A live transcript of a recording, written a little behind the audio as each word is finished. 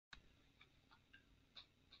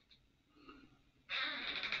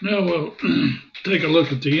Now we'll take a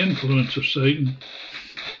look at the influence of Satan.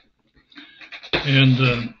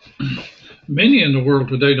 And many in the world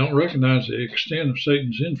today don't recognize the extent of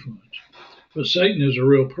Satan's influence. But Satan is a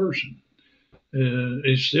real person.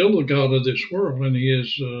 He's still the God of this world, and he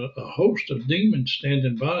is a host of demons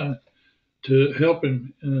standing by to help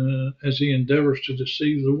him as he endeavors to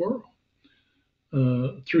deceive the world.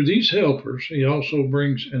 Through these helpers, he also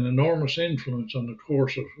brings an enormous influence on the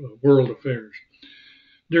course of world affairs.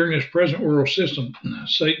 During this present world system,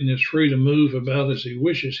 Satan is free to move about as he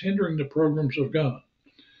wishes, hindering the programs of God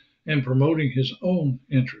and promoting his own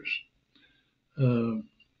interests.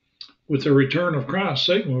 With the return of Christ,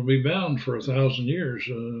 Satan will be bound for 1,000 years,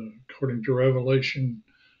 according to Revelation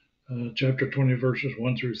chapter 20, verses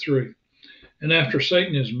 1 through 3. And after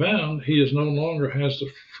Satan is bound, he no longer has the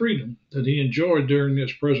freedom that he enjoyed during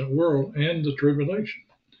this present world and the tribulation,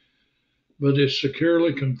 but is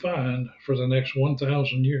securely confined for the next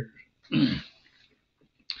 1,000 years.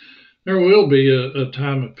 There will be a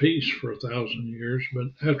time of peace for 1,000 years, but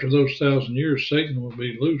after those 1,000 years, Satan will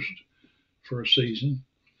be loosed for a season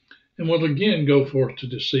and will again go forth to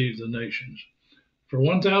deceive the nations. For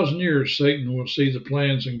 1,000 years, Satan will see the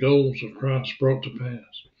plans and goals of Christ brought to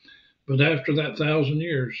pass. But after that 1,000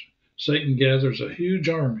 years, Satan gathers a huge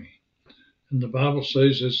army, and the Bible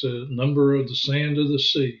says it's the number of the sand of the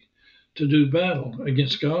sea, to do battle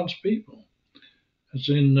against God's people. It's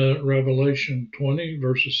in Revelation 20,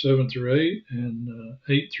 verses 7 through 8 and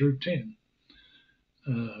 8 through 10.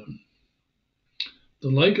 The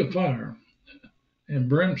lake of fire and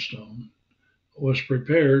brimstone was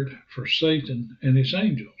prepared for Satan and his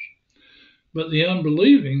angels. But the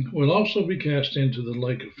unbelieving will also be cast into the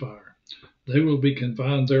lake of fire. They will be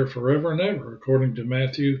confined there forever and ever, according to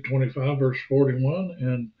Matthew 25, verse 41,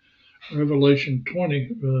 and Revelation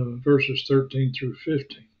 20, verses 13 through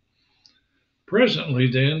 15. Presently,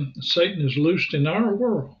 then, Satan is loosed in our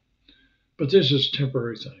world, but this is a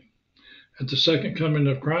temporary thing. At the second coming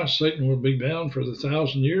of Christ, Satan will be bound for the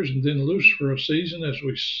 1,000 years and then loosed for a season, as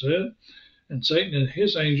we said, and Satan and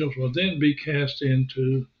his angels will then be cast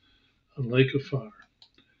into a lake of fire.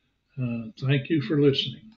 Thank you for listening.